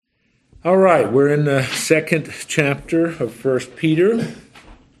All right, we're in the second chapter of First Peter.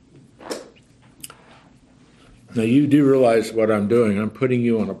 Now, you do realize what I'm doing. I'm putting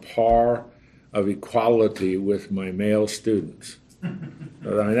you on a par of equality with my male students. I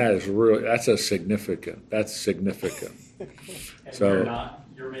mean, that's significant. That's significant. And So, you're not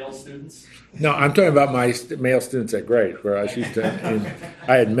your male students? No, I'm talking about my male students at Grace, where I used to.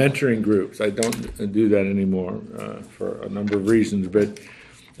 I had mentoring groups. I don't do that anymore for a number of reasons, but.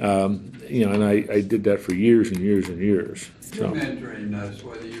 And I did that for years and years and years. You're mentoring us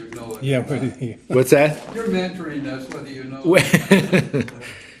whether you know it. Yeah, what's that? You're mentoring us whether you know it.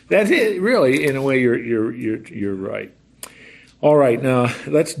 That's it. Really, in a way, you're right. All right, now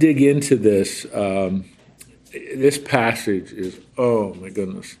let's dig into this. This passage is, oh my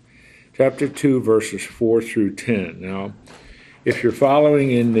goodness, chapter 2, verses 4 through 10. Now, if you're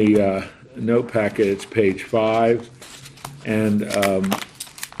following in the note packet, it's page 5, and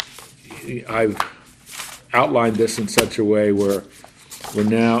I've outlined this in such a way where we're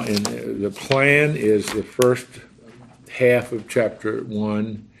now in the plan is the first half of chapter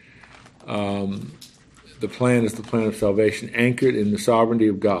 1. The plan is the plan of salvation anchored in the sovereignty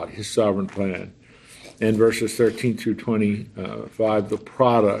of God, his sovereign plan. And verses 13 through 25, the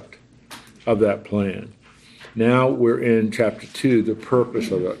product of that plan. Now we're in chapter 2, the purpose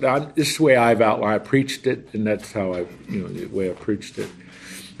of it. Now, this is the way I've outlined. I preached it, and that's how the way I preached it.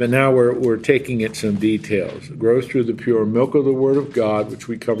 But now we're taking it some details. Grow through the pure milk of the Word of God, which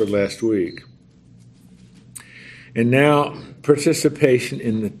we covered last week. And now participation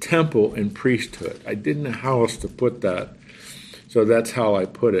in the temple and priesthood. I didn't know how else to put that, so that's how I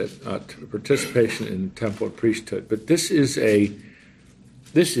put it. Participation in the temple and priesthood. But this is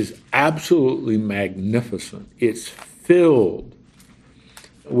absolutely magnificent. It's filled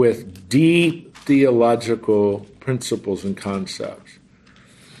with deep theological principles and concepts.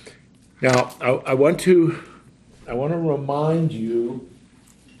 Now, I want to remind you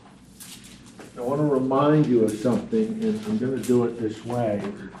of something, and I'm going to do it this way.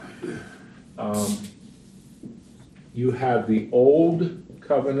 You have the Old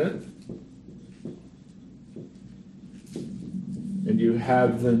Covenant, and you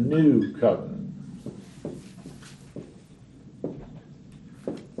have the New Covenant.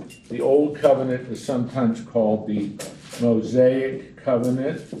 The Old Covenant is sometimes called the Mosaic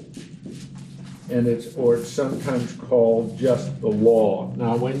Covenant, and it's sometimes called just the law.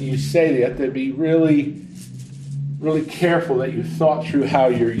 Now, when you say that, you have to be really, really careful that you thought through how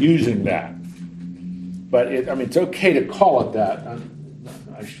you're using that. But it's okay to call it that.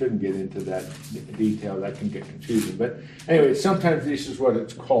 I shouldn't get into that detail. That can get confusing. But anyway, sometimes this is what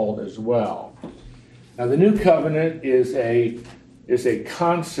it's called as well. Now, the New Covenant is a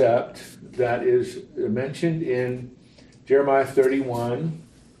concept that is mentioned in Jeremiah 31.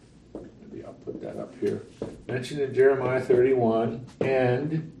 I'll put that up here. Mentioned in Jeremiah 31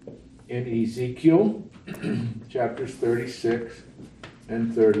 and in Ezekiel chapters 36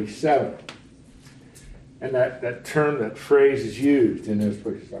 and 37. And that term, that phrase is used in those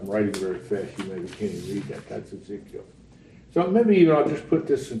places. I'm writing very fast. You maybe can't even read that. That's Ezekiel. So maybe I'll just put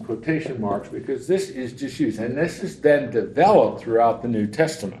this in quotation marks because this is just used. And this is then developed throughout the New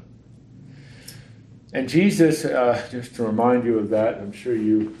Testament. And Jesus, just to remind you of that, I'm sure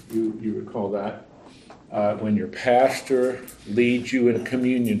you recall that, when your pastor leads you in a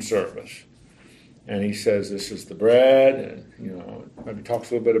communion service, and he says, this is the bread, and, maybe talks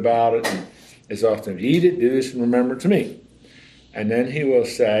a little bit about it, and as often as you eat it, do this in remembrance to me. And then he will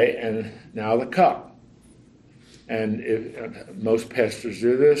say, and now the cup. And if most pastors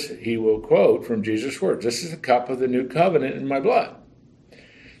do this, he will quote from Jesus' words, this is the cup of the new covenant in my blood.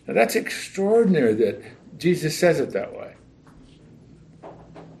 Now that's extraordinary that Jesus says it that way.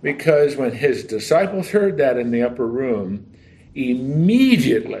 Because when his disciples heard that in the upper room,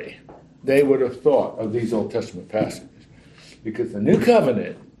 immediately they would have thought of these Old Testament passages. Because the new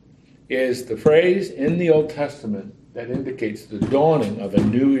covenant is the phrase in the Old Testament that indicates the dawning of a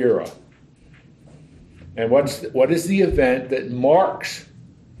new era. And what is the event that marks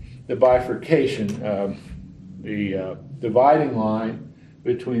the bifurcation, the dividing line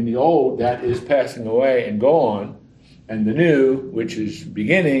between the old, that is passing away and gone, and the new, which is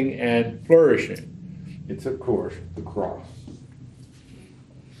beginning and flourishing? It's, of course, the cross.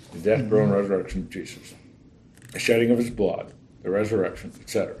 The death, burial, and resurrection of Jesus. The shedding of his blood, the resurrection,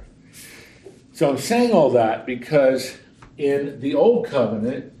 etc. So I'm saying all that because in the Old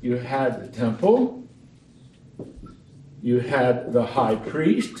Covenant, you had the temple, you had the high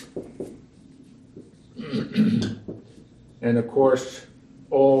priest, and of course,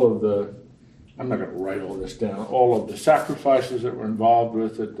 all of the I'm not going to write all this down, all of the sacrifices that were involved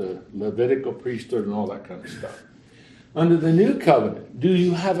with it, the Levitical priesthood and all that kind of stuff. Under the new covenant, do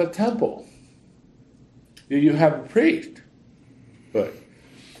you have a temple? Do you have a priest? But,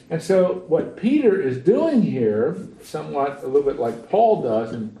 and so what Peter is doing here, somewhat a little bit like Paul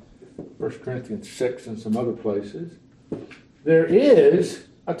does in 1 Corinthians 6 and some other places, there is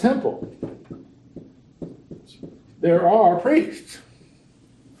a temple. There are priests.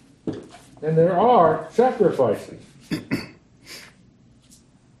 And there are sacrifices.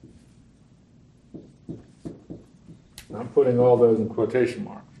 I'm putting all those in quotation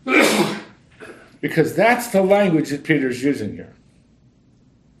marks. Because that's the language that Peter's using here.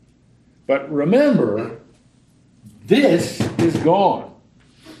 But remember, this is gone.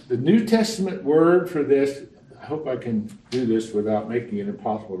 The New Testament word for this, I hope I can do this without making it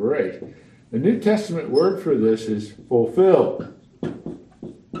impossible to erase. The New Testament word for this is fulfilled.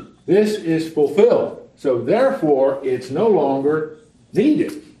 This is fulfilled. So therefore, it's no longer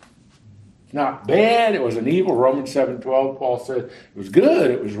needed. It's not bad. It wasn't evil. Romans 7:12, Paul said, it was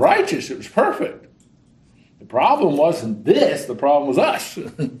good. It was righteous. It was perfect. The problem wasn't this. The problem was us.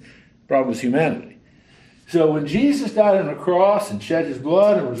 The problem was humanity. So when Jesus died on the cross and shed his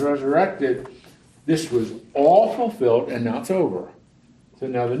blood and was resurrected, this was all fulfilled, and now it's over. So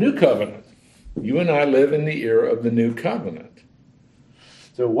now the new covenant. You and I live in the era of the new covenant.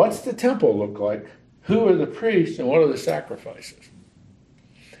 So what's the temple look like? Who are the priests and what are the sacrifices?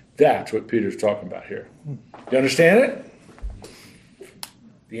 That's what Peter's talking about here. You understand it?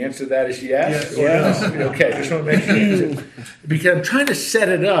 The answer to that is yes? Yes. Or no? Okay, just want to make sure. Because I'm trying to set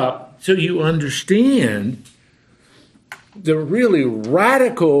it up so you understand the really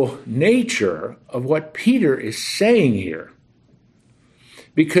radical nature of what Peter is saying here.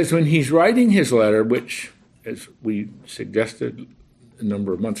 Because when he's writing his letter, which, as we suggested a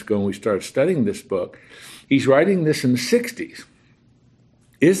number of months ago when we started studying this book, he's writing this in the 60s.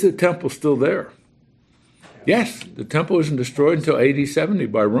 Is the temple still there? Yes, the temple isn't destroyed until AD 70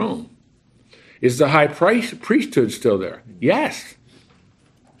 by Rome. Is the high priesthood still there? Yes.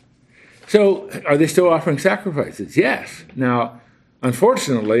 So are they still offering sacrifices? Yes. Now,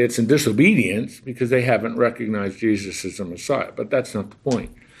 unfortunately, it's in disobedience because they haven't recognized Jesus as the Messiah, but that's not the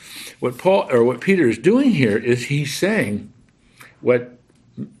point. What Peter is doing here is he's saying what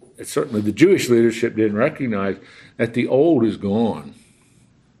certainly the Jewish leadership didn't recognize, that the old is gone.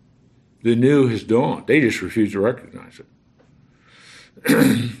 The new has dawned. They just refuse to recognize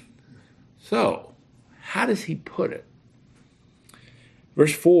it. So, how does he put it?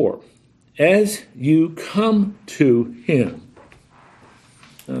 Verse 4, as you come to him.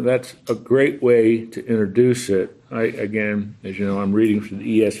 Now, that's a great way to introduce it. Again, as you know, I'm reading from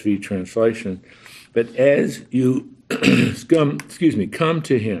the ESV translation. But as you come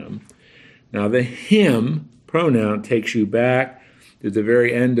to him. Now, the him pronoun takes you back to the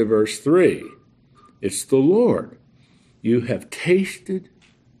very end of verse 3. It's the Lord. You have tasted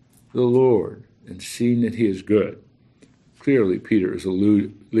the Lord and seen that he is good. Clearly, Peter is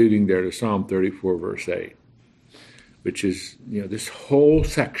alluding there to Psalm 34, verse 8, which is, this whole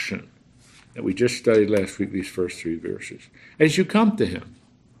section that we just studied last week, these first 3 verses. As you come to him,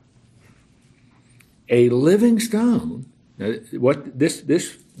 a living stone. Now, what this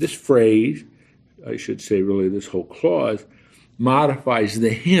phrase, I should say, really, this whole clause modifies the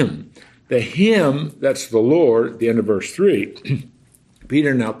him. The him, that's the Lord, at the end of verse 3.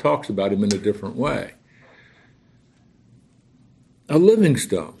 Peter now talks about him in a different way. A living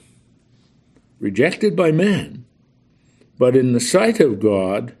stone, rejected by men, but in the sight of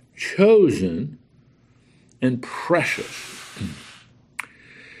God, chosen and precious.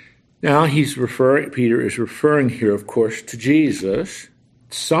 Now Peter is referring here, of course, to Jesus,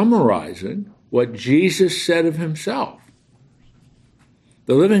 summarizing what Jesus said of himself.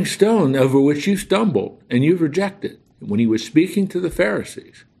 The living stone over which you stumbled and you've rejected, when he was speaking to the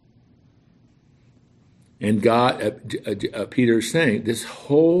Pharisees. And Peter is saying, this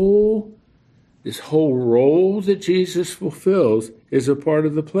whole role that Jesus fulfills is a part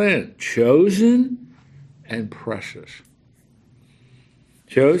of the plan. Chosen and precious.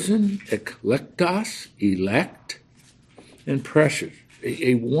 Chosen, eklektos, elect, and precious.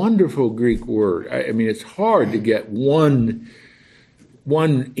 A wonderful Greek word. I mean, it's hard to get one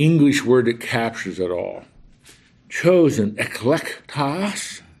English word that captures it all. Chosen,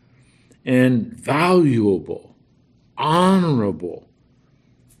 eklektos, and valuable, honorable,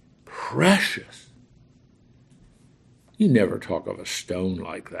 precious. You never talk of a stone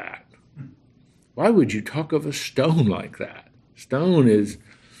like that. Why would you talk of a stone like that? Stone is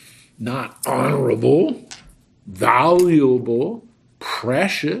not honorable, valuable,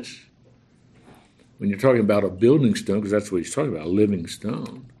 precious. when you're talking about a building stone, because that's what he's talking about, a living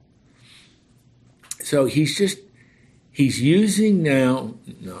stone. So he's using now,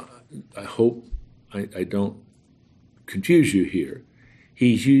 no, I hope I don't confuse you here.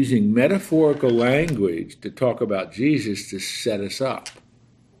 He's using metaphorical language to talk about Jesus to set us up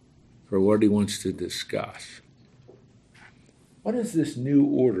for what he wants to discuss. What does this new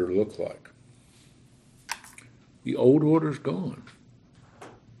order look like? The old order's gone.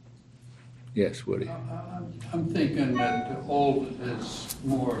 Yes, Woody. I'm thinking that the old is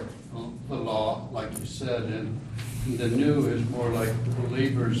more the law, like you said, and the new is more like the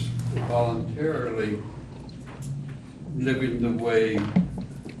believers voluntarily living the way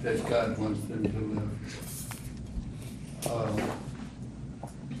that God wants them to live.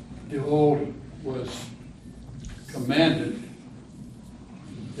 The old was commanded.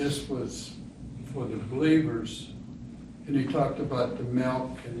 This was for the believers. And he talked about the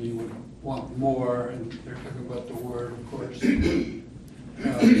milk, and you would want more, and they're talking about the word, of course. I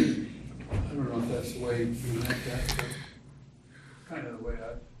don't know if that's the way you meant that, but kind of the way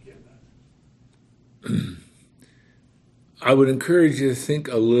I get that. I would encourage you to think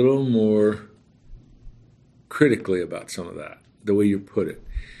a little more critically about some of that, the way you put it.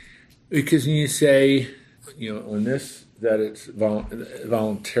 Because when you say, on this, that it's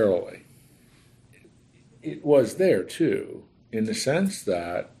voluntarily, it was there too, in the sense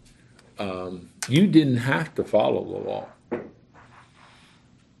that you didn't have to follow the law.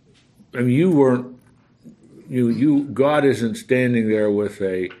 I mean, God isn't standing there with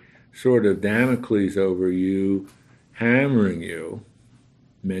a sort of Damocles over you, hammering you.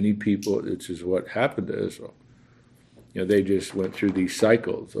 Many people, which is what happened to Israel. They just went through these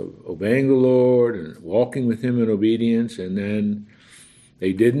cycles of obeying the Lord and walking with him in obedience, and then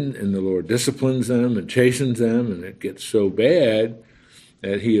they didn't, and the Lord disciplines them and chastens them, and it gets so bad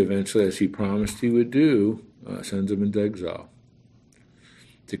that he eventually, as he promised he would do, sends them into exile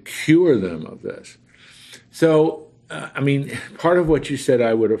to cure them of this. So, part of what you said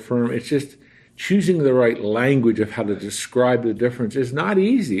I would affirm, it's just choosing the right language of how to describe the difference is not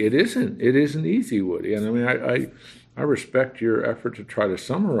easy. It isn't easy, Woody. And I respect your effort to try to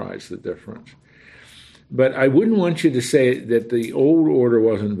summarize the difference. But I wouldn't want you to say that the old order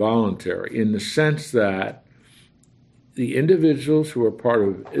wasn't voluntary, in the sense that the individuals who were part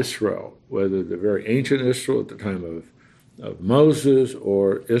of Israel, whether the very ancient Israel at the time of Moses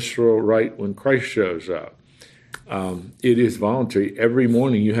or Israel right when Christ shows up, it is voluntary. Every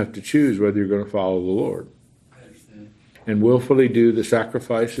morning you have to choose whether you're going to follow the Lord and willfully do the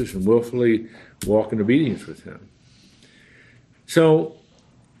sacrifices and willfully walk in obedience with him. So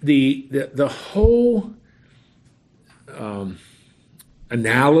the whole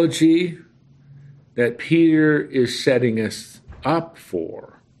analogy that Peter is setting us up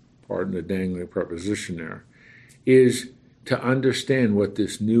for, pardon the dangling preposition there, is to understand what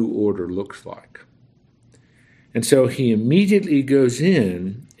this new order looks like. And so he immediately goes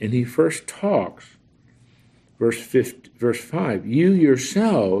in and he first talks, verse 5, you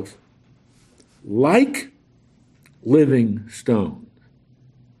yourselves like living stones.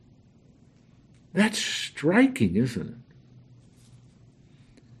 That's striking, isn't it?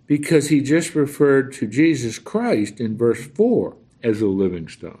 Because he just referred to Jesus Christ in verse 4 as a living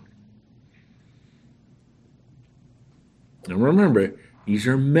stone. Now remember, these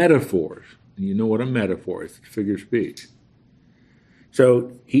are metaphors. And you know what a metaphor is, it's a figure of speech.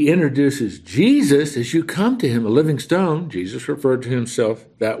 So he introduces Jesus as you come to him, a living stone. Jesus referred to himself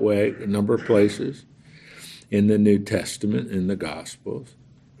that way a number of places in the New Testament, in the Gospels.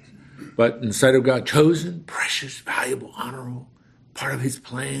 But in the sight of God, chosen, precious, valuable, honorable, part of his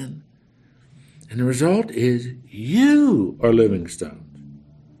plan. And the result is you are living stones,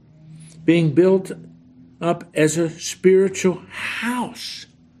 being built up as a spiritual house,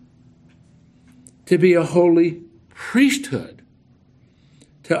 to be a holy priesthood,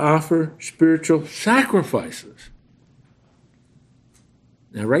 to offer spiritual sacrifices.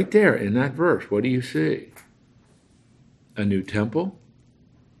 Now right there in that verse, what do you see? A new temple,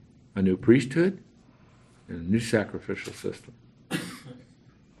 a new priesthood, and a new sacrificial system.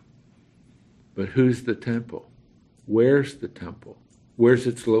 But who's the temple? Where's the temple? Where's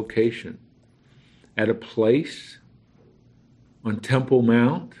its location? At a place on Temple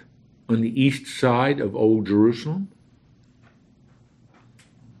Mount, on the east side of Old Jerusalem?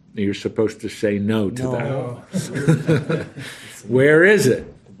 You're supposed to say no to that. Where is it?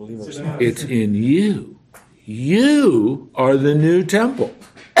 It's in you. You are the new temple.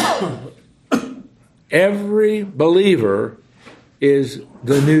 Every believer is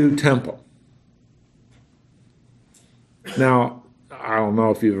the new temple. Now, I don't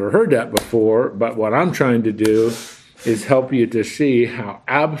know if you've ever heard that before, but what I'm trying to do is help you to see how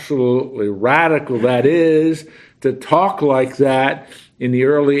absolutely radical that is to talk like that in the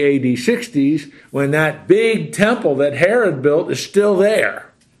early AD 60s when that big temple that Herod built is still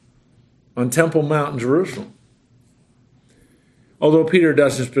there on Temple Mount in Jerusalem. Although Peter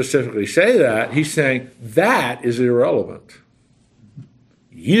doesn't specifically say that, he's saying that is irrelevant.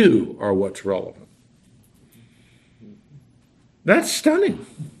 You are what's relevant. That's stunning.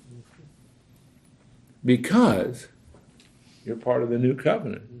 Because you're part of the new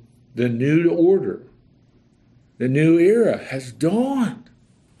covenant. The new order. The new era has dawned.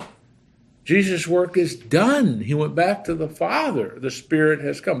 Jesus' work is done. He went back to the Father. The Spirit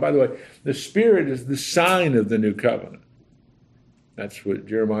has come. By the way, the Spirit is the sign of the new covenant. That's what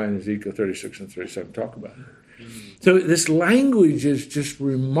Jeremiah and Ezekiel 36 and 37 talk about. So this language is just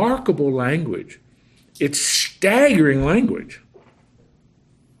remarkable language. It's staggering language.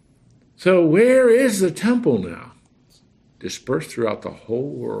 So where is the temple now? Dispersed throughout the whole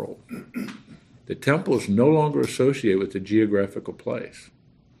world. The temple is no longer associated with a geographical place.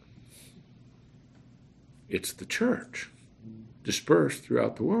 It's the church, dispersed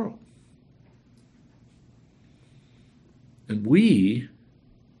throughout the world. And we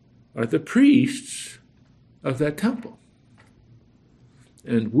are the priests of that temple.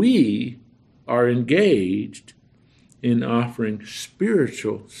 And we are engaged in offering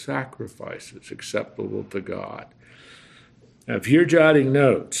spiritual sacrifices acceptable to God. Now, if you're jotting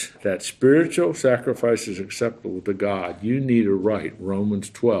notes that spiritual sacrifices acceptable to God, you need to write Romans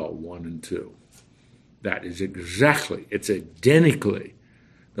 12, 1 and 2. That is exactly, it's identically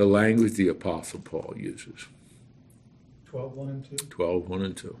the language the Apostle Paul uses. 12, 1 and 2? 12, 1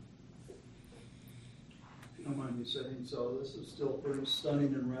 and 2. Don't mind me saying so. This is still pretty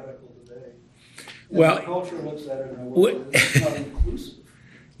stunning and radical today. And Well, the culture looks at it in a way that it's not inclusive.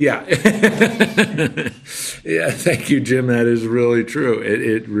 Yeah. Yeah, thank you, Jim. That is really true.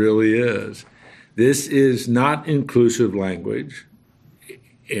 It really is. This is not inclusive language.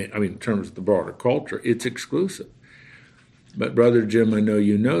 I mean, in terms of the broader culture, it's exclusive. But, Brother Jim, I know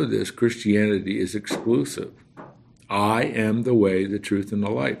you know this. Christianity is exclusive. I am the way, the truth, and the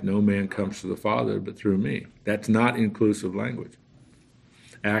life. No man comes to the Father but through me. That's not inclusive language.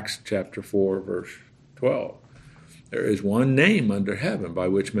 Acts chapter 4, verse 12. There is one name under heaven by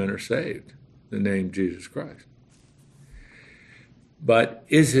which men are saved, the name Jesus Christ. But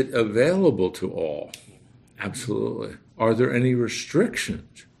is it available to all? Absolutely. Are there any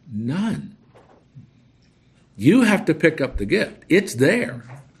restrictions? None. You have to pick up the gift. It's there.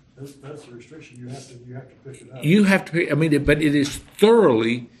 That's the restriction. You have to pick it up. You have to pick, but it is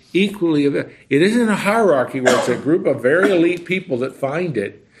thoroughly, equally available. It isn't a hierarchy where it's a group of very elite people that find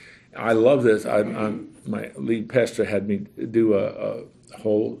it. I love this. My lead pastor had me do a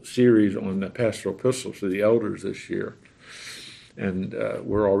whole series on the pastoral epistles to the elders this year. And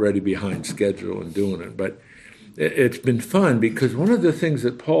we're already behind schedule in doing it. But it's been fun because one of the things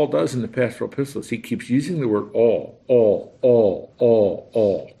that Paul does in the pastoral epistles, he keeps using the word all.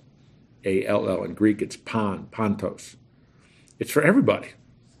 A-L-L. In Greek, it's pantos. It's for everybody.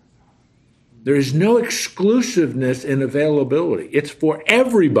 There is no exclusiveness in availability. It's for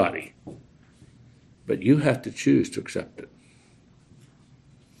everybody. But you have to choose to accept it.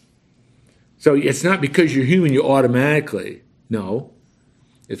 So it's not because you're human you automatically. No.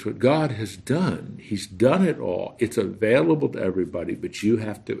 It's what God has done. He's done it all. It's available to everybody, but you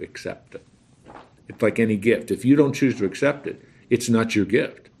have to accept it. It's like any gift. If you don't choose to accept it, it's not your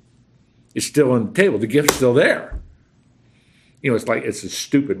gift. It's still on the table. The gift's still there. It's a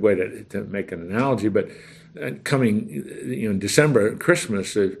stupid way to make an analogy, but coming in December,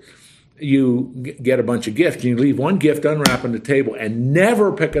 Christmas, you get a bunch of gifts, and you leave one gift unwrapped on the table and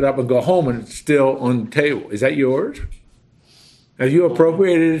never pick it up and go home, and it's still on the table. Is that yours? Have you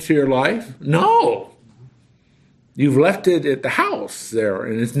appropriated it to your life? No. You've left it at the house there,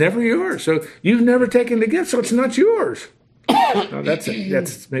 and it's never yours. So you've never taken the gift, so it's not yours. Now,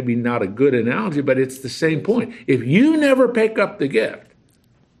 that's maybe not a good analogy, but it's the same point. If you never pick up the gift,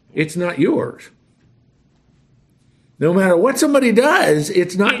 it's not yours. No matter what somebody does,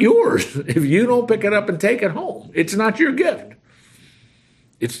 it's not yours. If you don't pick it up and take it home, it's not your gift.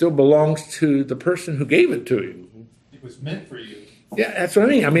 It still belongs to the person who gave it to you. It was meant for you. Yeah, that's what I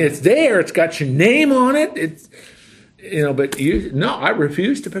mean. I mean, it's there. It's got your name on it. But I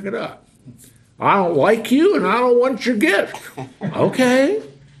refuse to pick it up. I don't like you, and I don't want your gift. Okay,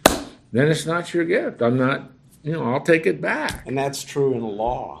 then it's not your gift. I'm not. I'll take it back. And that's true in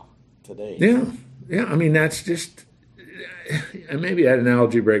law today. Yeah. I mean, that's just. And maybe that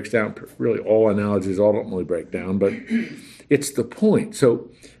analogy breaks down. Really, all analogies ultimately break down. But It's the point.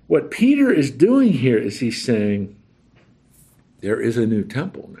 So what Peter is doing here is he's saying there is a new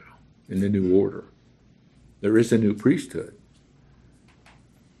temple now in the new order. There is a new priesthood.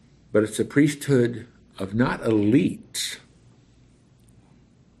 But it's a priesthood of not elites,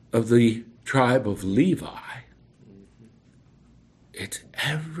 of the tribe of Levi. It's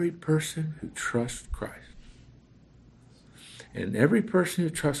every person who trusts Christ. And every person who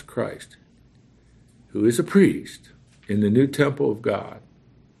trusts Christ, who is a priest in the new temple of God,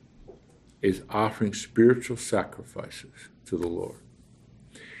 is offering spiritual sacrifices to the Lord.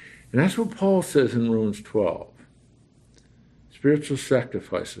 And that's what Paul says in Romans 12. Spiritual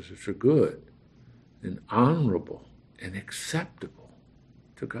sacrifices which are good and honorable and acceptable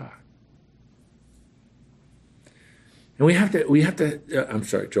to God. And we have to, I'm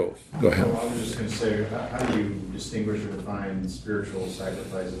sorry, Joel, go ahead. Well, I was just going to say, how do you distinguish or define spiritual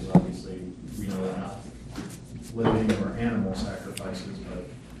sacrifices? Obviously, we know they're not living or animal sacrifices, but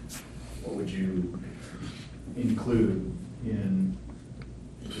what would you include in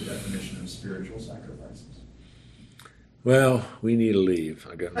the definition of spiritual sacrifices? Well, we need to leave.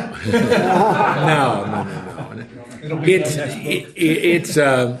 I got no.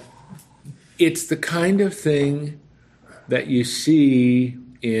 It's the kind of thing that you see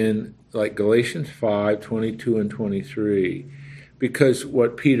in like Galatians 5, 22 and 23. Because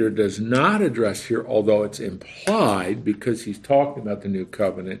what Peter does not address here, although it's implied because he's talking about the new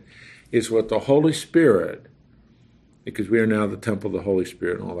covenant, is what the Holy Spirit, because we are now the temple of the Holy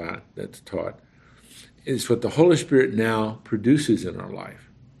Spirit and all that's taught, is what the Holy Spirit now produces in our life.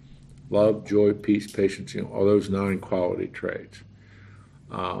 Love, joy, peace, patience, all those 9 quality traits.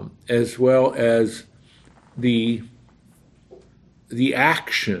 As well as the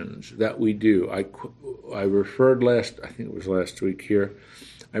actions that we do. I referred I think it was last week here,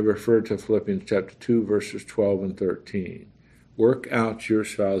 I referred to Philippians chapter 2, verses 12 and 13. Work out your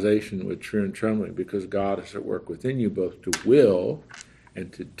salvation with fear and trembling, because God is at work within you both to will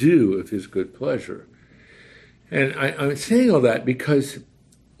and to do of his good pleasure. And I'm saying all that because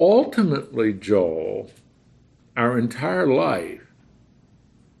ultimately, Joel, our entire life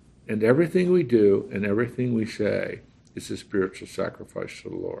and everything we do and everything we say is a spiritual sacrifice to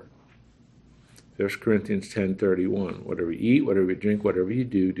the Lord. 1 Corinthians 10:31, whatever you eat, whatever you drink, whatever you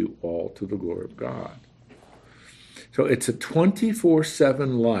do, do all to the glory of God. So it's a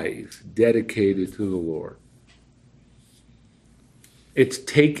 24/7 life dedicated to the Lord. It's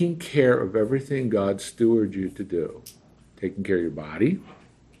taking care of everything God stewarded you to do. Taking care of your body,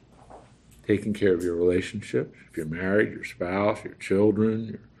 taking care of your relationships, if you're married, your spouse, your children,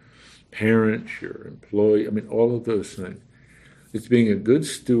 your parents, your employee, all of those things. It's being a good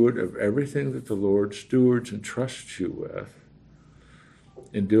steward of everything that the Lord stewards and trusts you with,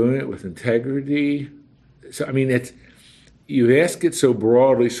 and doing it with integrity. So, you ask it so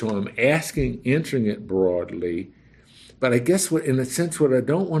broadly, so I'm answering it broadly. But I guess in a sense, what I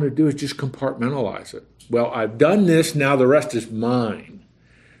don't want to do is just compartmentalize it. Well, I've done this, now the rest is mine.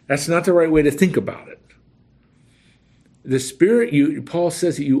 That's not the right way to think about it. The Spirit, Paul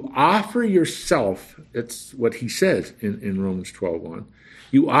says that you offer yourself, that's what he says in Romans 12:1.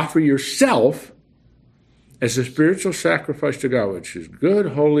 You offer yourself as a spiritual sacrifice to God, which is good,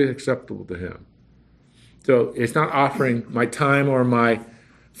 holy, and acceptable to him. So it's not offering my time or my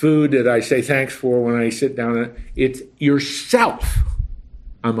food that I say thanks for when I sit down. It's yourself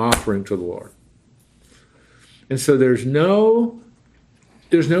I'm offering to the Lord. And so there's no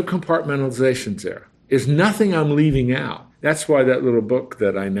compartmentalizations there. There's nothing I'm leaving out. That's why that little book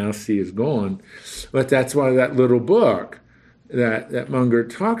that I now see is gone. But that's why that little book that Munger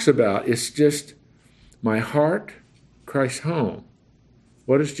talks about is just my heart, Christ's home.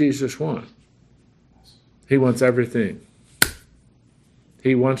 What does Jesus want? He wants everything.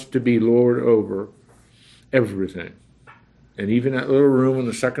 He wants to be Lord over everything. And even that little room on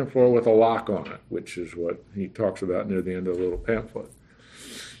the second floor with a lock on it, which is what he talks about near the end of the little pamphlet.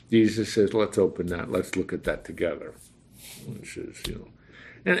 Jesus says, let's open that. Let's look at that together. Which is,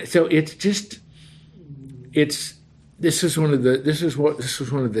 And so it's just, this is one of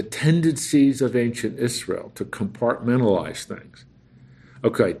the tendencies of ancient Israel, to compartmentalize things.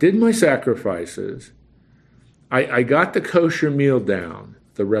 Okay, I did my sacrifices. I got the kosher meal down.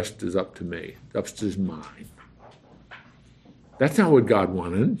 The rest is up to me. The rest is mine. That's not what God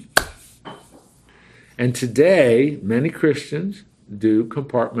wanted. And today, many Christians do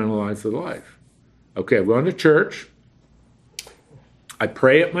compartmentalize their life. Okay, I'm going to church. I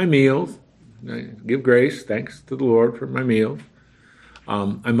pray at my meals. I give grace, thanks to the Lord for my meals.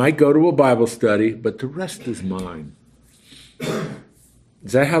 I might go to a Bible study, but the rest is mine.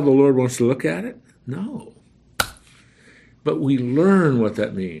 Is that how the Lord wants to look at it? No. But we learn what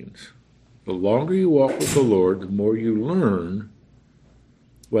that means. The longer you walk with the Lord, the more you learn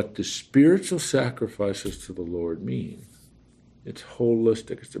what the spiritual sacrifices to the Lord mean. It's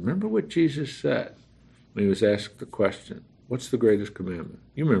holistic. Remember what Jesus said when he was asked the question, what's the greatest commandment?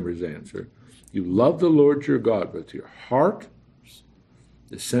 You remember his answer. You love the Lord your God with your heart,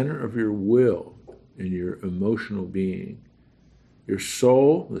 the center of your will, and your emotional being. Your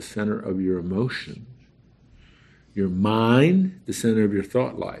soul, the center of your emotions. Your mind, the center of your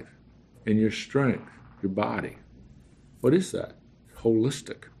thought life. And your strength, your body. What is that?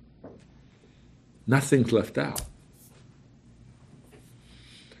 Holistic. Nothing's left out.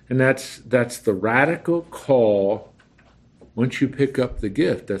 And that's the radical call. Once you pick up the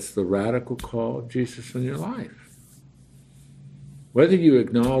gift, that's the radical call of Jesus in your life. Whether you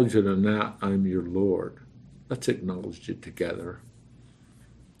acknowledge it or not, I'm your Lord. Let's acknowledge it together.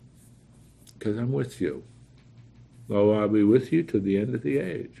 Because I'm with you. Lo, I'll be with you to the end of the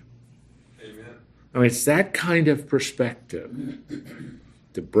age. Amen. I mean, it's that kind of perspective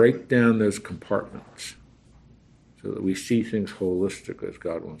to break down those compartments so that we see things holistically as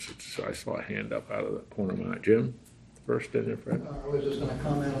God wants it to. So I saw a hand up out of the corner of my eye. Jim, first in there, Fred. I was just going to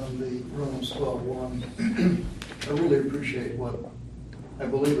comment on the Romans 12:1. I really appreciate what I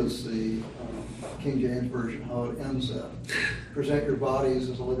believe is the King James Version, how it ends that. Present your bodies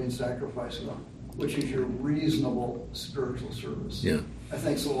as a living sacrifice, which is your reasonable spiritual service. Yeah. I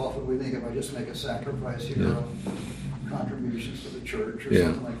think so often we think if I just make a sacrifice here Yeah. of contributions to the church or Yeah.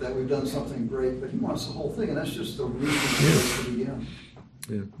 something like that, we've done something great, but he wants the whole thing, and that's just the reasonable place to begin.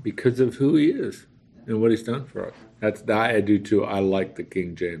 Yeah, because of who he is and what he's done for us. I do too. I like the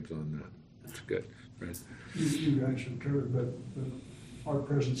King James on that. That's good. Right? You guys should too, but our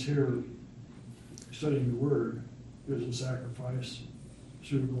presence here, studying the Word, is a sacrifice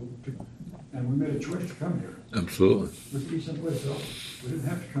suitable to, and we made a choice to come here. Absolutely. We could be someplace else. We didn't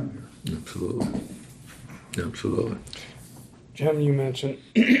have to come here. Absolutely. Absolutely. Jim, you mentioned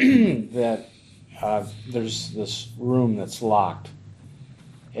that there's this room that's locked.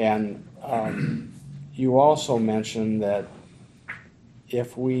 And you also mentioned that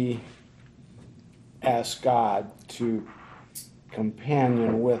if we ask God to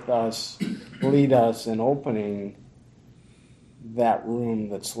companion with us, lead us in opening that room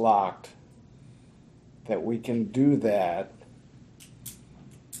that's locked, that we can do that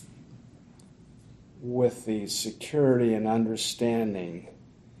with the security and understanding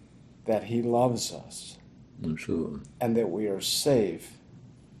that He loves us Absolutely. and that we are safe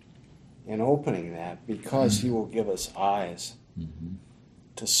in opening that because He will give us eyes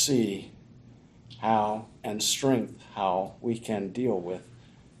to see how and strength how we can deal with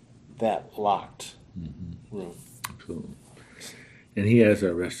that locked room. Absolutely. And He has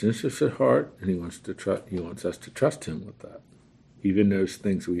our best interests at heart, and He wants us to trust Him with that. Even those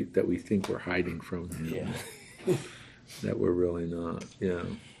things that we think we're hiding from Him, that we're really not. Yeah.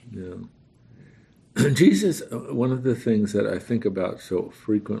 Jesus, one of the things that I think about so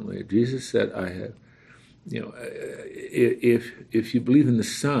frequently, Jesus said, "I have." If you believe in the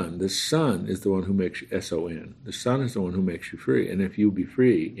Son is the one who makes you, S-O-N. The Son is the one who makes you free, and if you be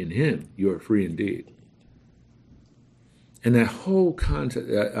free in Him, you are free indeed. And that whole concept,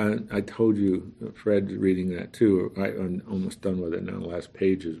 I told you, Fred's reading that too. I'm almost done with it now, the last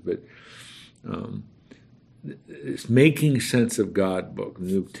pages, but it's Making Sense of God book, the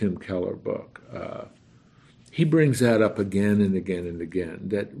new Tim Keller book. He brings that up again and again and again,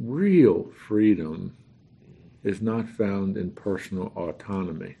 that real freedom is not found in personal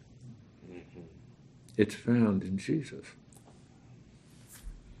autonomy. It's found in Jesus.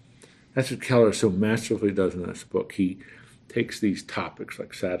 That's what Keller so masterfully does in this book. He takes these topics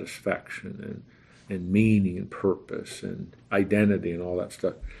like satisfaction and meaning and purpose and identity and all that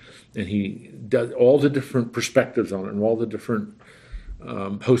stuff, and he does all the different perspectives on it and all the different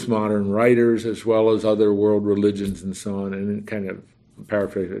postmodern writers as well as other world religions and so on, and then kind of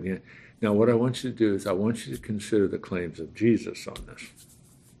paraphrase it again. Now, what I want you to do is I want you to consider the claims of Jesus on this.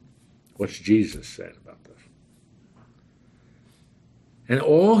 What's Jesus saying about this? And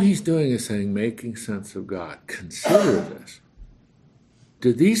all he's doing is saying, making sense of God. Consider this.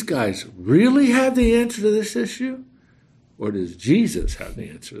 Do these guys really have the answer to this issue? Or does Jesus have the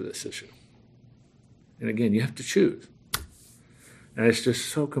answer to this issue? And again, you have to choose. And it's just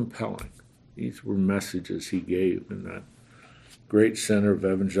so compelling. These were messages he gave in that great center of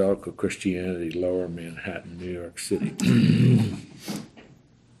evangelical Christianity, Lower Manhattan, New York City.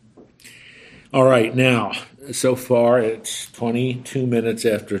 All right, now, so far it's 22 minutes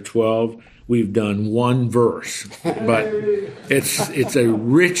after 12. We've done one verse, but it's a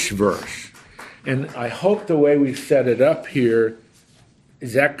rich verse. And I hope the way we set it up here,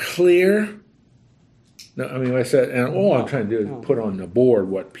 is that clear? No, I mean, I said, and all I'm trying to do is put on the board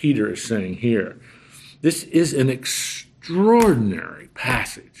what Peter is saying here. This is an extraordinary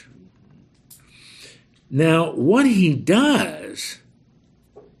passage. Now, what he does,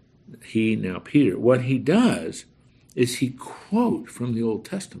 Peter, what he does is he quotes from the Old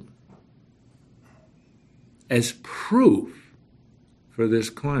Testament as proof for this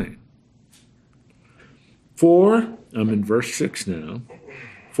claim. For, I'm in verse 6 now,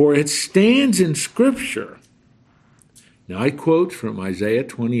 for it stands in Scripture. Now I quote from Isaiah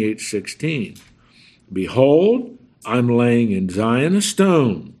 28:16. Behold, I'm laying in Zion a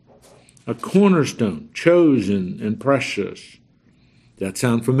stone, a cornerstone, chosen and precious. Does that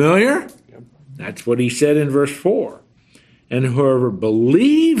sound familiar? Yep. That's what he said in verse 4. And whoever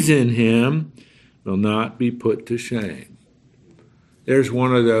believes in him will not be put to shame. There's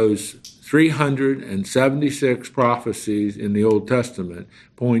one of those 376 prophecies in the Old Testament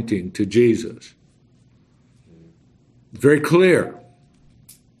pointing to Jesus. Very clear.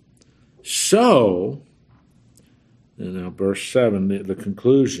 So, and now verse 7, the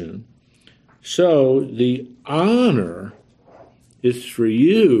conclusion. So the honor is for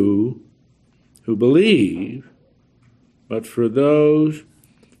you who believe, but for those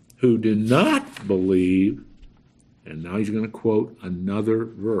who do not believe, and now he's going to quote another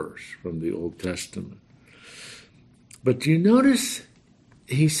verse from the Old Testament. But do you notice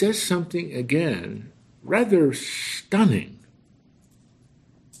he says something again rather stunning?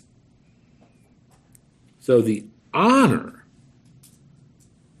 So the honor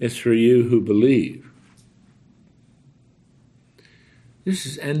is for you who believe. This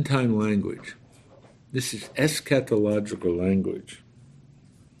is end-time language. This is eschatological language.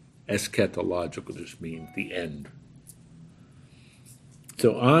 Eschatological just means the end.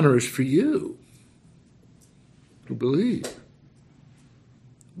 So honor is for you who believe.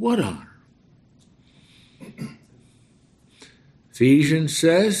 What honor? Ephesians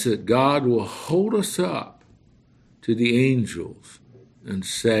says that God will hold us up to the angels and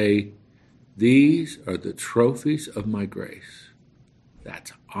say, these are the trophies of my grace.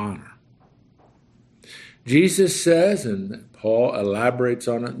 That's honor. Jesus says, and Paul elaborates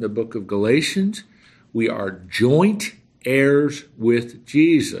on it in the book of Galatians, we are joint heirs with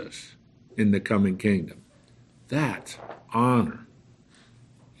Jesus in the coming kingdom. That's honor.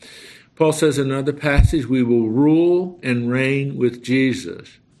 Paul says in another passage, we will rule and reign with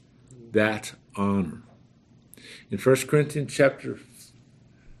Jesus. That's honor. In 1 Corinthians chapter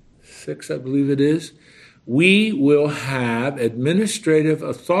 6, I believe it is, we will have administrative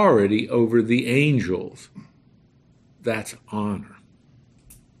authority over the angels. That's honor.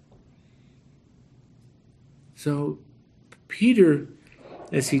 So Peter,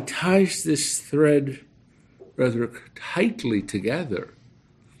 as he ties this thread rather tightly together,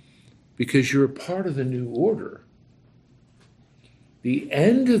 because you're a part of the new order, the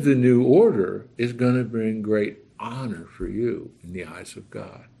end of the new order is going to bring great honor for you in the eyes of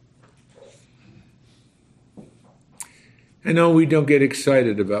God. I know we don't get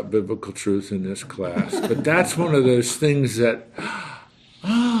excited about biblical truth in this class, but that's one of those things that,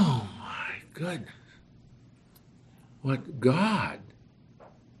 oh my goodness, what God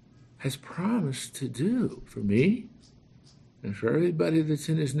has promised to do for me and for everybody that's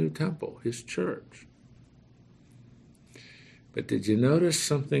in his new temple, his church. But did you notice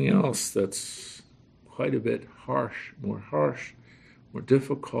something else that's quite a bit harsh, more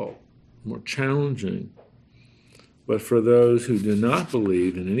difficult, more challenging? But for those who do not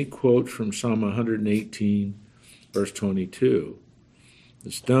believe, in any quote from Psalm 118, verse 22,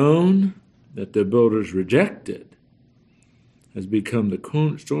 the stone that the builders rejected has become the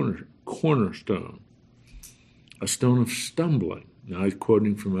cornerstone, a stone of stumbling. Now he's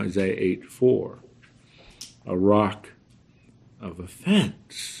quoting from Isaiah 8:4, a rock of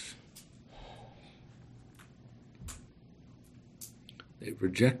offense. They've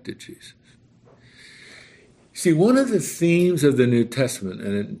rejected Jesus. See, one of the themes of the New Testament,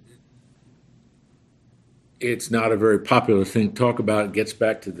 and it's not a very popular thing to talk about, it gets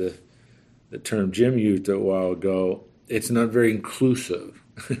back to the term Jim used a while ago, it's not very inclusive.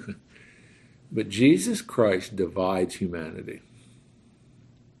 But Jesus Christ divides humanity.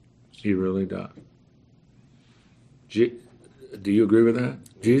 He really does. Do you agree with that?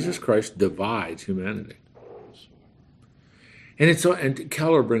 Jesus Christ divides humanity. And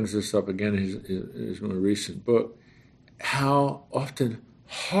Keller brings this up again in his more recent book, how often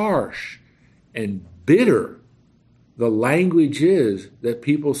harsh and bitter the language is that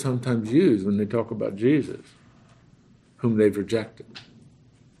people sometimes use when they talk about Jesus, whom they've rejected.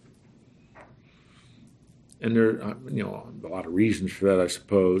 And there are, a lot of reasons for that, I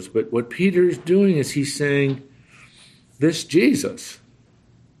suppose. But what Peter is doing is he's saying, this Jesus,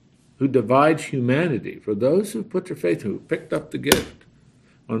 who divides humanity, for those who put their faith in, who picked up the gift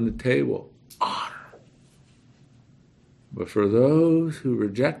on the table, honor. But for those who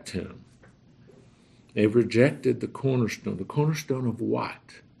reject him, they've rejected the cornerstone. The cornerstone of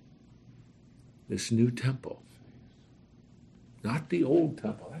what? This new temple. Not the old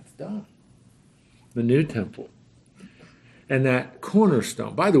temple, that's done. The new temple. And that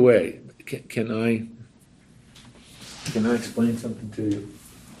cornerstone, by the way, can I explain something to you?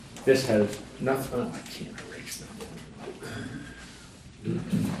 This has nothing, I can't erase that.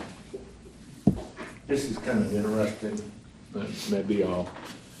 This is kind of interesting. Maybe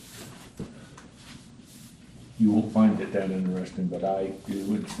you won't find it that interesting, but I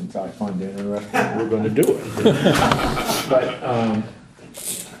do, and since I find it interesting, we're going to do it. But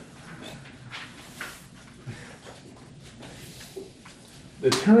the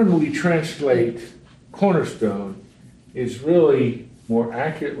term we translate cornerstone is really more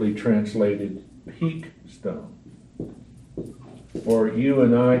accurately translated peak stone. Or you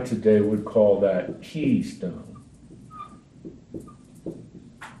and I today would call that keystone.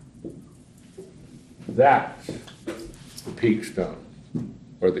 That's the peak stone,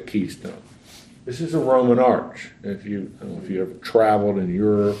 or the keystone. This is a Roman arch. I don't know if you ever traveled in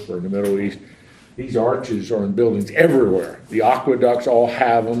Europe or in the Middle East, these arches are in buildings everywhere. The aqueducts all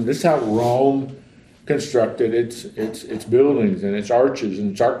have them. This is how Rome constructed its buildings and its arches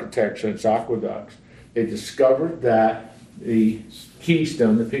and its architecture and its aqueducts. They discovered that the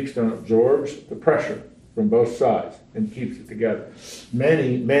keystone, the peak stone, absorbs the pressure from both sides and keeps it together.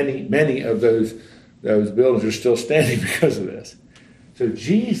 Many of those buildings are still standing because of this. So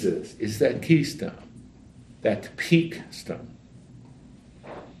Jesus is that keystone, that peak stone.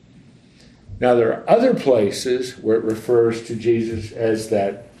 Now there are other places where it refers to Jesus as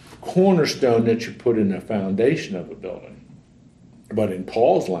that cornerstone that you put in the foundation of a building. But in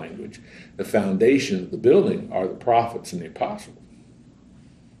Paul's language, the foundation of the building are the prophets and the apostles,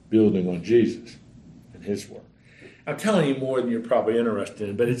 building on Jesus and his work. I'm telling you more than you're probably interested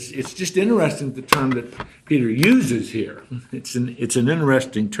in, but it's just interesting, the term that Peter uses here. It's an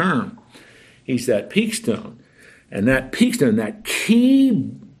interesting term. He's that peak stone. And that peak stone, that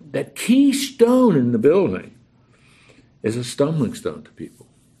key stone in the building is a stumbling stone to people.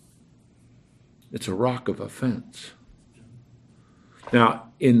 It's a rock of offense.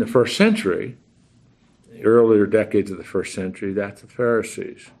 Now, in the first century, the earlier decades of the first century, that's the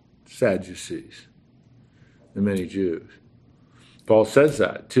Pharisees, Sadducees, and many Jews. Paul says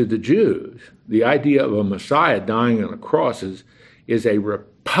that to the Jews, the idea of a Messiah dying on a cross is a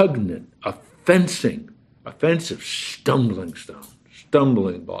repugnant, offensive stumbling stone,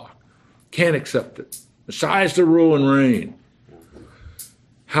 stumbling block. Can't accept it. Messiah's to rule and reign.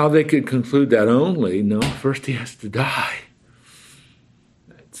 How they could conclude that only, no, first he has to die.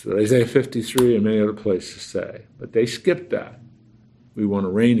 That's what Isaiah 53 and many other places say. But they skipped that. We want a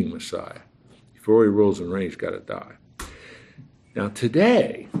reigning Messiah. Before he rules and reigns, he's got to die. Now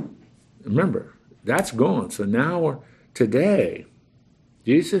today, remember, that's gone. So now, today,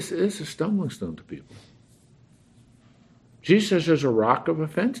 Jesus is a stumbling stone to people. Jesus is a rock of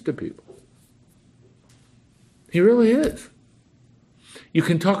offense to people. He really is. You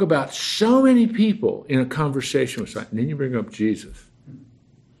can talk about so many people in a conversation with someone, and then you bring up Jesus.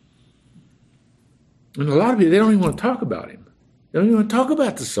 And a lot of people, they don't even want to talk about him. They don't even want to talk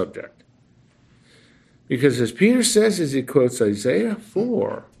about the subject. Because as Peter says, as he quotes Isaiah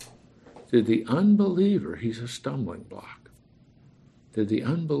 4, to the unbeliever, he's a stumbling block. To the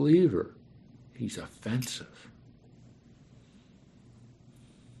unbeliever, he's offensive.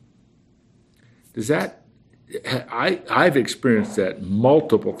 Does that... I've experienced that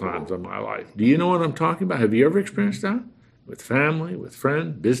multiple times in my life. Do you know what I'm talking about? Have you ever experienced that? With family, with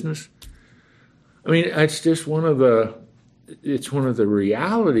friends, business? I mean, it's just one of the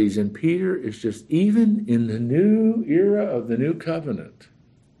realities, and Peter is just, even in the new era of the new covenant,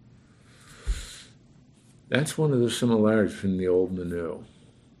 that's one of the similarities between the old and the new.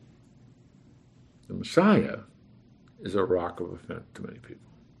 The Messiah is a rock of offense to many people.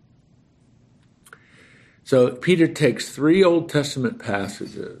 So Peter takes 3 Old Testament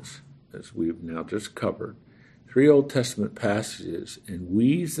passages, as we've now just covered, 3 Old Testament passages, and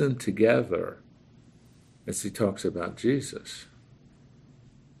weaves them together as he talks about Jesus.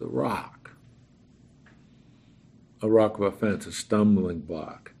 The rock. A rock of offense, a stumbling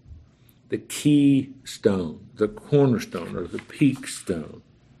block. The key stone, the cornerstone, or the peak stone.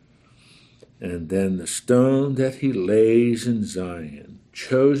 And then the stone that he lays in Zion,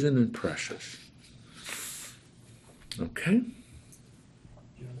 chosen and precious. Okay?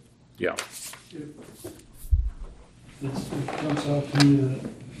 Yeah. It jumps out to me that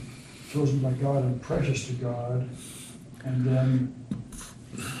chosen by God and precious to God, and then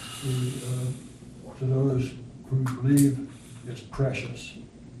to those who believe it's precious.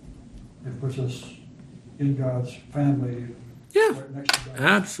 It puts us in God's family. Yeah. Right next to God.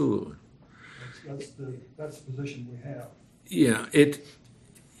 Absolutely. That's the position we have. Yeah,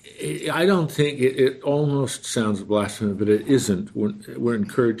 I don't think it almost sounds blasphemous, but it isn't. We're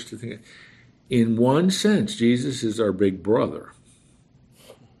encouraged to think. In one sense, Jesus is our big brother.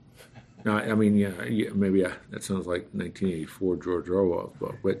 Now, I mean, maybe that sounds like 1984 George Orwell's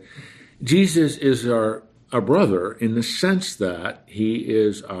book, but Jesus is our brother in the sense that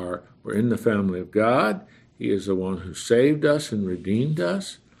we're in the family of God. He is the one who saved us and redeemed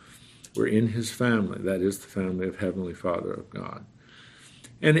us. We're in his family. That is the family of Heavenly Father of God.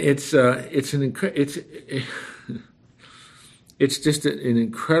 And it's just an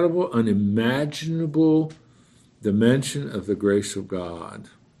incredible, unimaginable dimension of the grace of God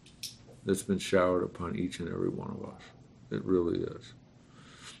that's been showered upon each and every one of us. It really is.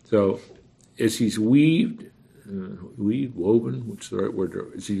 So as he's woven, which is the right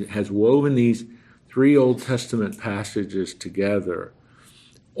word, as he has woven these 3 Old Testament passages together,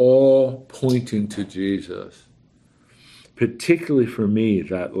 all pointing to Jesus. Particularly for me,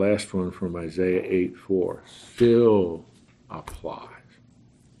 that last one from Isaiah 8:4 still applies.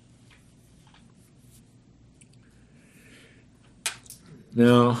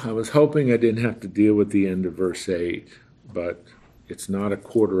 Now, I was hoping I didn't have to deal with the end of verse 8, but it's not a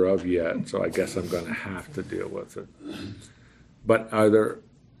quarter of yet, so I guess I'm going to have to deal with it. But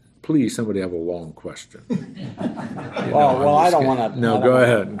please, somebody have a long question. Well, I don't want to. No, go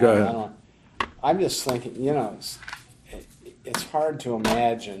ahead. I'm just thinking, it's hard to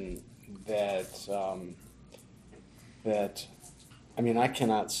imagine that, I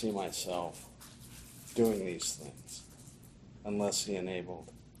cannot see myself doing these things unless he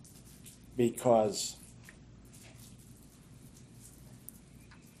enabled. Because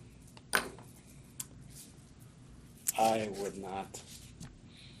I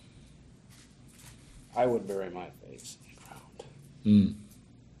would bury my face in the ground.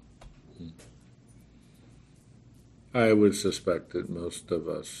 I would suspect that most of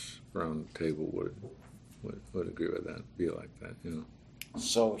us around the table would agree with that, be like that,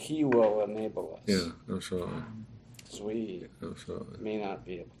 So he will enable us. Yeah, absolutely. Because we may not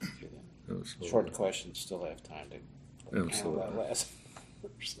be able to do that. Absolutely. Short questions still have time to handle Absolutely. that last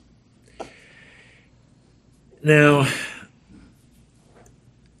verse. Now,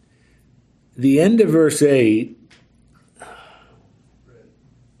 the end of verse 8,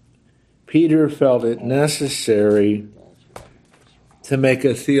 Peter felt it necessary to make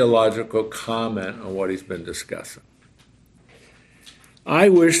a theological comment on what he's been discussing. I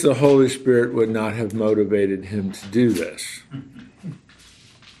wish the Holy Spirit would not have motivated him to do this,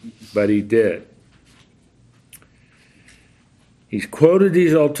 but he did. He's quoted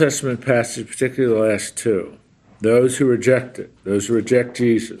these Old Testament passages, particularly the last 2. Those who reject it, those who reject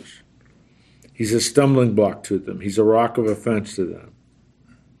Jesus. He's a stumbling block to them. He's a rock of offense to them.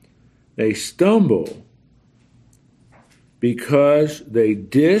 They stumble because they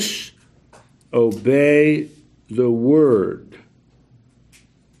disobey the word.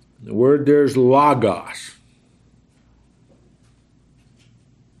 The word there's logos,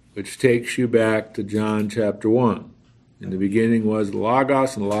 which takes you back to John chapter 1. In the beginning was the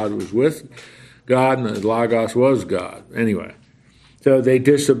logos, and the logos was with God, and the logos was God. Anyway, so they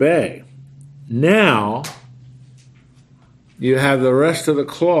disobey. Now, you have the rest of the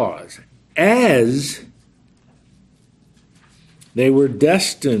clause. As they were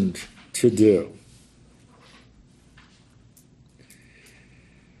destined to do.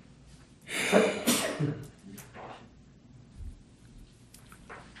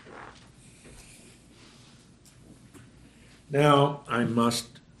 Now, I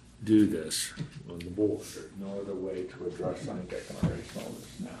must do this on the board. There's no other way to address I think I can erase all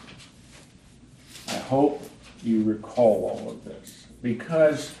this now. I hope you recall all of this,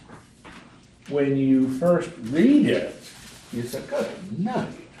 because when you first read it, you say, good night,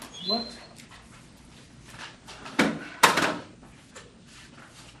 what?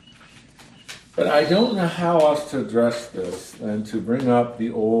 But I don't know how else to address this than to bring up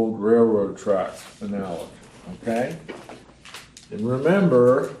the old railroad track analogy, okay? And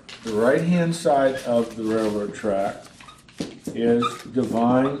remember, the right-hand side of the railroad track is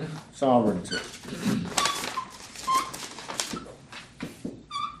divine sovereignty.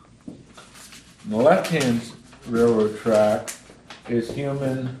 And the left-hand railroad track is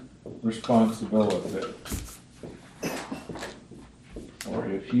human responsibility.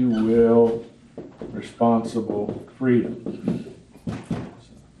 if you will, responsible freedom.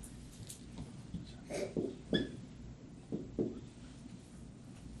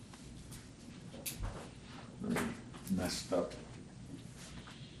 Messed up.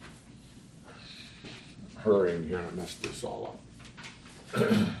 I'm hurrying here, I messed this all up.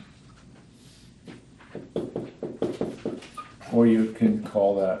 Or you can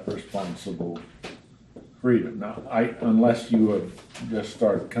call that responsible freedom. Now, unless you have just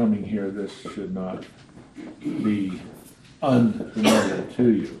started coming here, this should not be unfamiliar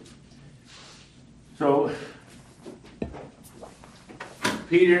to you. So,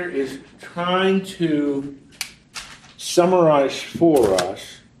 Peter is trying to summarize for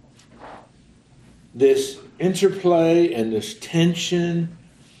us this interplay and this tension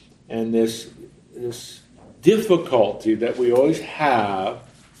and this difficulty that we always have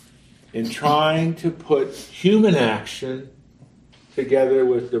in trying to put human action together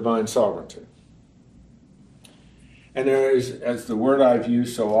with divine sovereignty. And there is, as the word I've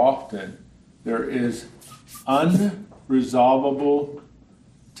used so often, there is unresolvable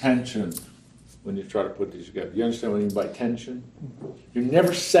tension when you try to put these together. You understand what I mean by tension? You're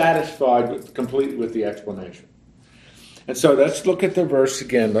never satisfied completely with the explanation. And so let's look at the verse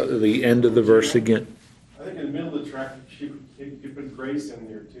again, the end of the verse again. I think in the middle of the track, you put grace in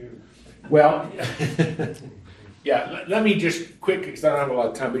there too. Well, yeah, let me just quick, because I don't have a lot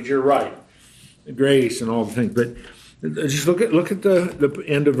of time, but you're right. The grace and all the things. But just look at the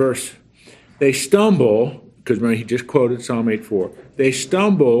end of verse. They stumble, because he just quoted Psalm 8:4. They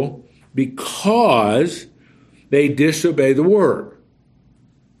stumble because they disobey the word.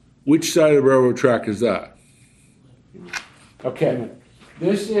 Which side of the railroad track is that? Okay,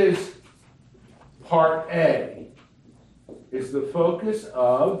 this is part A. Is the focus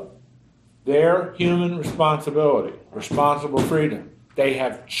of their human responsibility, responsible freedom. They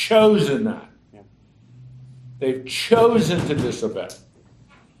have chosen that. They've chosen to disobey.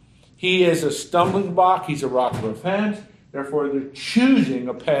 He is a stumbling block. He's a rock of offense. Therefore, they're choosing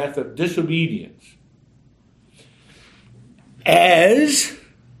a path of disobedience. As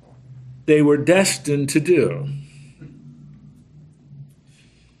they were destined to do.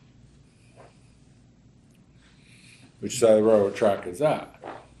 Which side of the railroad track is that?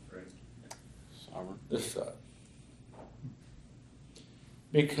 This side.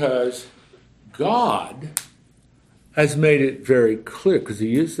 Because God has made it very clear, because he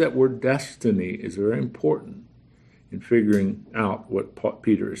used that word destiny is very important in figuring out what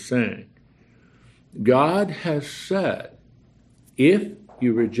Peter is saying. God has said, if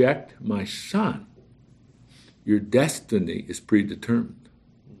you reject my son, your destiny is predetermined.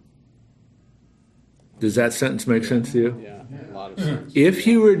 Does that sentence make sense to you? Yeah, a lot of sense. If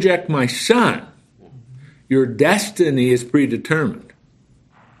you reject my son, your destiny is predetermined.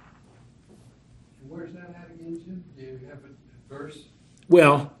 Where's that at again, Jim? Do you have a verse?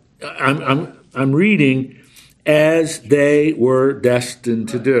 Well, I'm reading as they were destined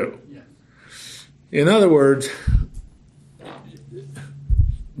to do. In other words,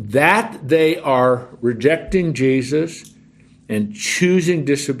 that they are rejecting Jesus and choosing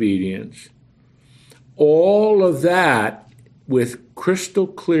disobedience, all of that with crystal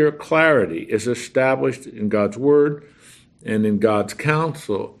clear clarity is established in God's word and in God's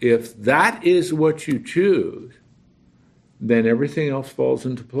counsel. If that is what you choose, then everything else falls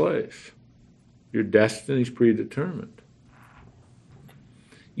into place. Your destiny is predetermined.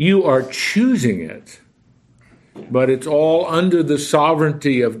 You are choosing it, but it's all under the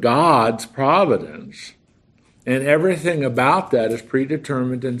sovereignty of God's providence, and everything about that is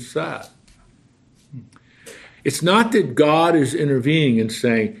predetermined and set. It's not that God is intervening and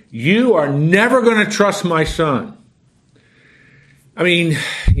saying, you are never going to trust my son. I mean,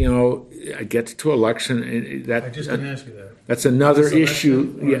 I get to election, and that I just didn't ask you that. that's another Is this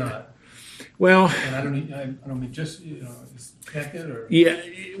issue. election or not? Well, And I don't mean just is Hackett or yeah,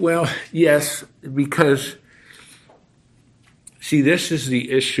 well, yes, because see, this is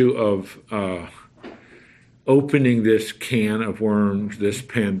the issue of opening this can of worms, this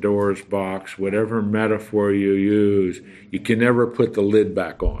Pandora's box, whatever metaphor you use, you can never put the lid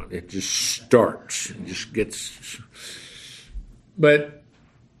back on. It just starts. It just gets... But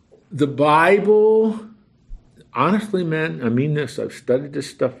the Bible, honestly, man, I mean this, I've studied this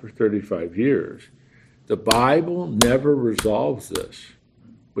stuff for 35 years. The Bible never resolves this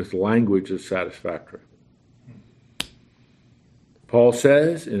with language that's satisfactory. Paul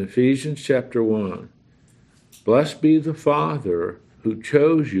says in Ephesians chapter 1, blessed be the Father who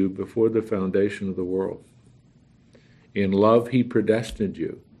chose you before the foundation of the world. In love he predestined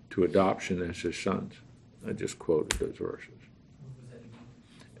you to adoption as his sons. I just quoted those verses.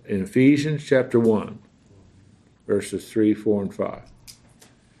 in Ephesians chapter 1, verses 3, 4, and 5.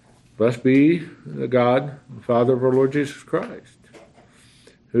 Blessed be the God, the Father of our Lord Jesus Christ,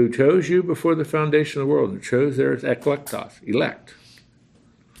 who chose you before the foundation of the world, and chose there as eklektos, elect.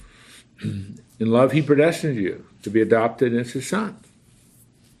 In love, he predestined you to be adopted as his son.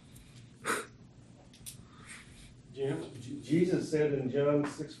 Jesus said in John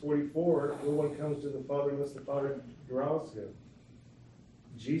 6:44, no one comes to the Father unless the Father draws him.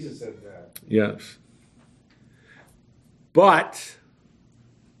 Jesus said that. Yes. But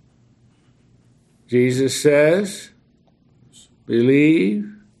Jesus says, believe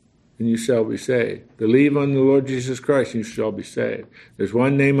and you shall be saved. Believe on the Lord Jesus Christ and you shall be saved. There's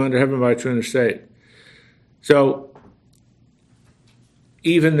one name under heaven by which we are saved. So,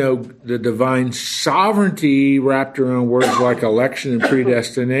 even though the divine sovereignty wrapped around words like election and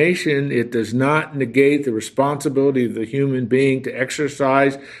predestination, it does not negate the responsibility of the human being to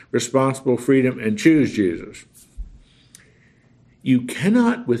exercise responsible freedom and choose Jesus. You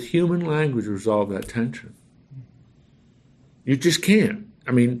cannot, with human language, resolve that tension. You just can't.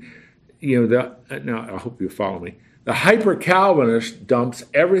 I mean, now I hope you follow me. The hyper-Calvinist dumps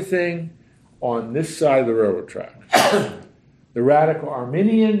everything on this side of the railroad track. The radical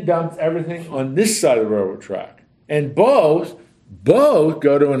Arminian dumps everything on this side of the railroad track. And both go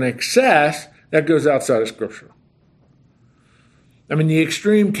to an excess that goes outside of Scripture. I mean, the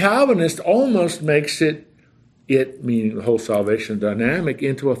extreme Calvinist almost makes it, meaning the whole salvation dynamic,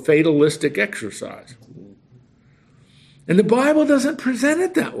 into a fatalistic exercise. And the Bible doesn't present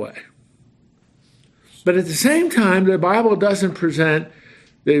it that way. But at the same time, the Bible doesn't present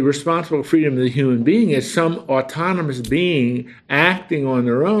the responsible freedom of the human being as some autonomous being acting on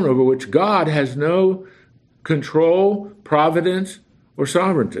their own over which God has no control, providence, or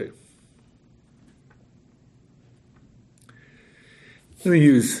sovereignty. Let me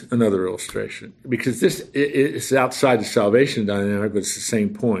use another illustration, because this is outside the salvation dynamic, but it's the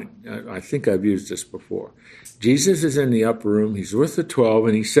same point. I think I've used this before. Jesus is in the upper room. He's with the 12,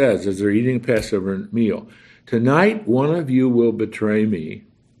 and he says, as they're eating a Passover meal, tonight one of you will betray me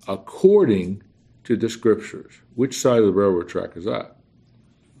according to the Scriptures. Which side of the railroad track is that?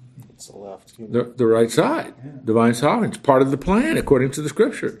 It's the left. The right side. Yeah. Divine sovereignty. It's part of the plan according to the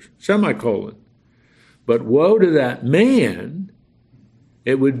Scriptures. Semicolon. But woe to that man.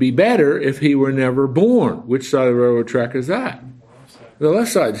 It would be better if he were never born. Which side of the railroad track is that? The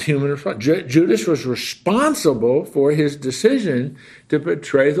left side is human responsibility. Judas was responsible for his decision to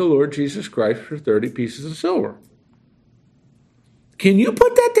betray the Lord Jesus Christ for 30 pieces of silver. Can you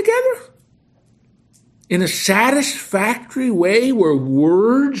put that together? In a satisfactory way where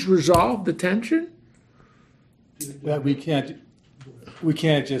words resolve the tension? But we can't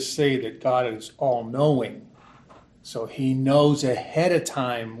just say that God is all-knowing. So he knows ahead of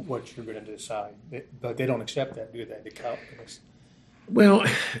time what you're going to decide. But they don't accept that, do they? The Calvinists. Well,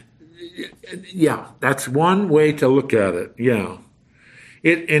 yeah, that's one way to look at it. Yeah,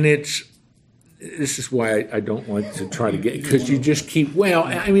 this is why I don't like to try to get, because you just keep. Well,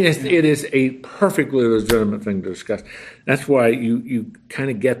 I mean, it is a perfectly legitimate thing to discuss. That's why you kind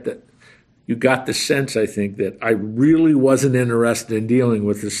of get that. You got the sense, I think, that I really wasn't interested in dealing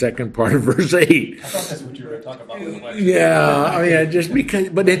with the second part of verse 8. I thought that's what you were talking about. Yeah, I mean, just because,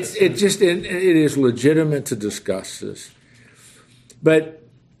 but it is legitimate to discuss this. But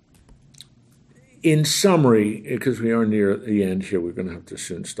in summary, because we are near the end here, we're going to have to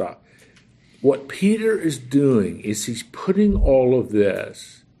soon stop. What Peter is doing is he's putting all of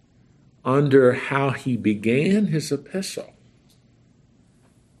this under how he began his epistle.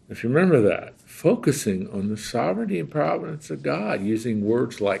 If you remember that, focusing on the sovereignty and providence of God, using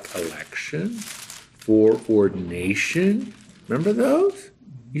words like election, foreordination. Remember those?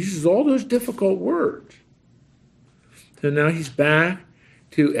 He uses all those difficult words. So now he's back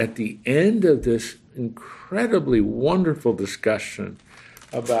to, at the end of this incredibly wonderful discussion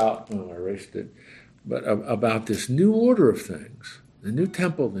about, I erased it, but about this new order of things, the new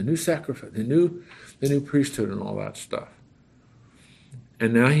temple, the new sacrifice, the new priesthood and all that stuff.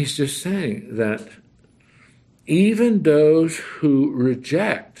 And now he's just saying that even those who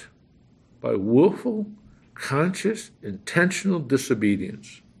reject by willful, conscious, intentional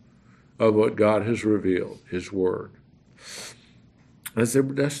disobedience of what God has revealed, his word, as they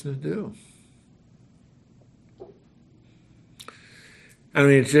were destined to do. I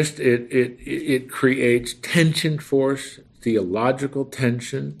mean, it creates tension for us, theological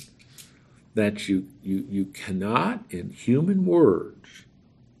tension, that you cannot, in human words,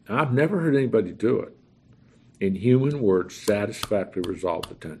 I've never heard anybody do it, in human words, satisfactorily resolve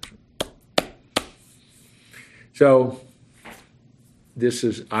the tension. So,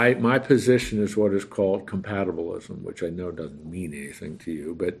 my position is what is called compatibilism, which I know doesn't mean anything to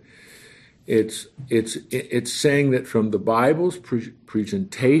you, but it's saying that from the Bible's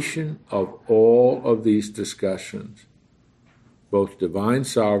presentation of all of these discussions, both divine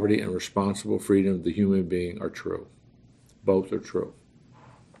sovereignty and responsible freedom of the human being are true. Both are true.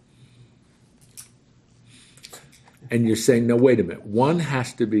 And you're saying, no, wait a minute. One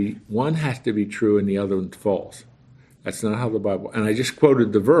has to be true and the other one's false. That's not how the Bible. And I just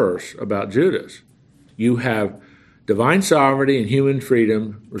quoted the verse about Judas. You have divine sovereignty and human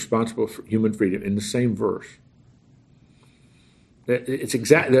freedom, responsible for human freedom, in the same verse. It's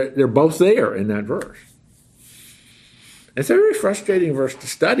they're both there in that verse. It's a very frustrating verse to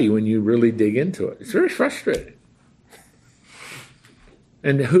study when you really dig into it. It's very frustrating.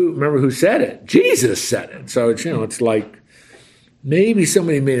 And remember who said it? Jesus said it. So it's like maybe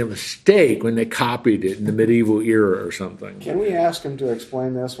somebody made a mistake when they copied it in the medieval era or something. Can we ask him to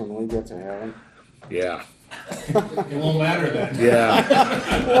explain this when we get to heaven? Yeah. It won't matter then. Yeah.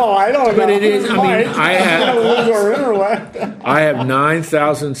 Well, I don't know. But it is. I I have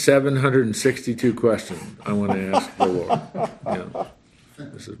 9,762 questions I want to ask the Lord. Yeah.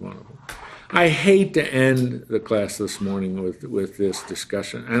 This is one of them. I hate to end the class this morning with this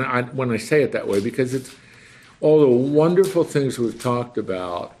discussion, and when I say it that way, because it's all the wonderful things we've talked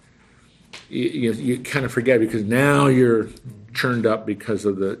about. You kind of forget because now you're churned up because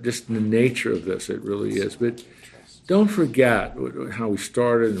of just the nature of this. It really is. But don't forget how we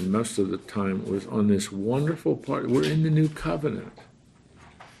started, and most of the time was on this wonderful part. We're in the new covenant.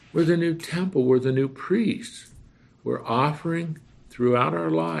 We're the new temple. We're the new priests. We're offering throughout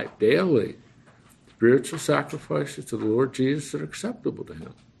our life, daily, spiritual sacrifices to the Lord Jesus that are acceptable to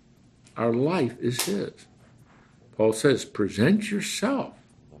him. Our life is his. Paul says, present yourself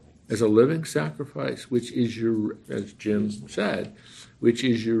as a living sacrifice, which is your, as Jim said, which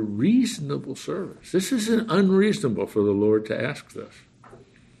is your reasonable service. This isn't unreasonable for the Lord to ask this.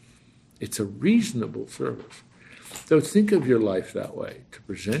 It's a reasonable service. So think of your life that way, to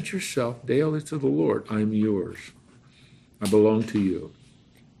present yourself daily to the Lord. I'm yours. I belong to you.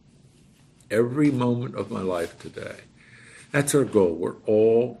 Every moment of my life today. That's our goal. We're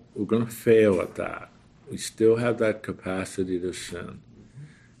going to fail at that. We still have that capacity to sin.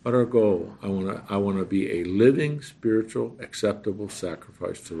 But our goal, I want to be a living, spiritual, acceptable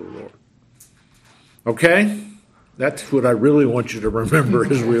sacrifice to the Lord. Okay? That's what I really want you to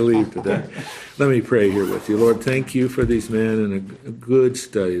remember as we leave today. Let me pray here with you. Lord, thank you for these men and a good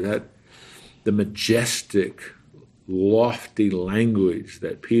study. The majestic, lofty language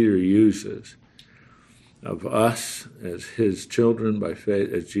that Peter uses of us as his children by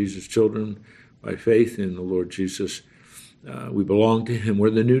faith, as Jesus' children by faith in the Lord Jesus. We belong to him.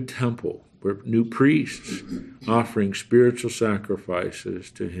 We're the new temple. We're new priests offering spiritual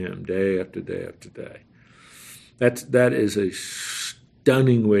sacrifices to him day after day after day. That is a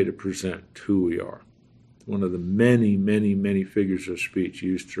stunning way to present who we are. One of the many, many, many figures of speech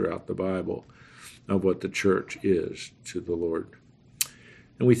used throughout the Bible of what the church is to the Lord.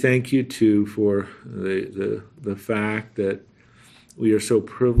 And we thank you, too, for the fact that we are so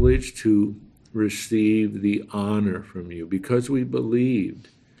privileged to receive the honor from you. Because we believed,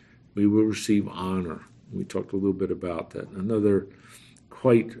 we will receive honor. We talked a little bit about that. Another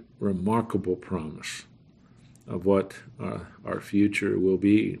quite remarkable promise of what our future will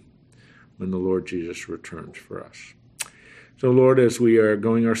be when the Lord Jesus returns for us. So, Lord, as we are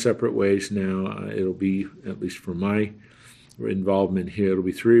going our separate ways now, it'll be, at least for my involvement here, it'll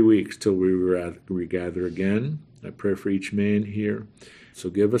be 3 weeks till we regather again. I pray for each man here. So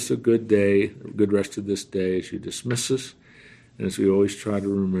give us a good day, a good rest of this day as you dismiss us, and as we always try to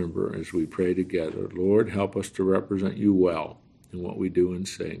remember as we pray together. Lord, help us to represent you well in what we do and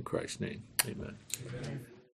say in Christ's name. Amen. Amen.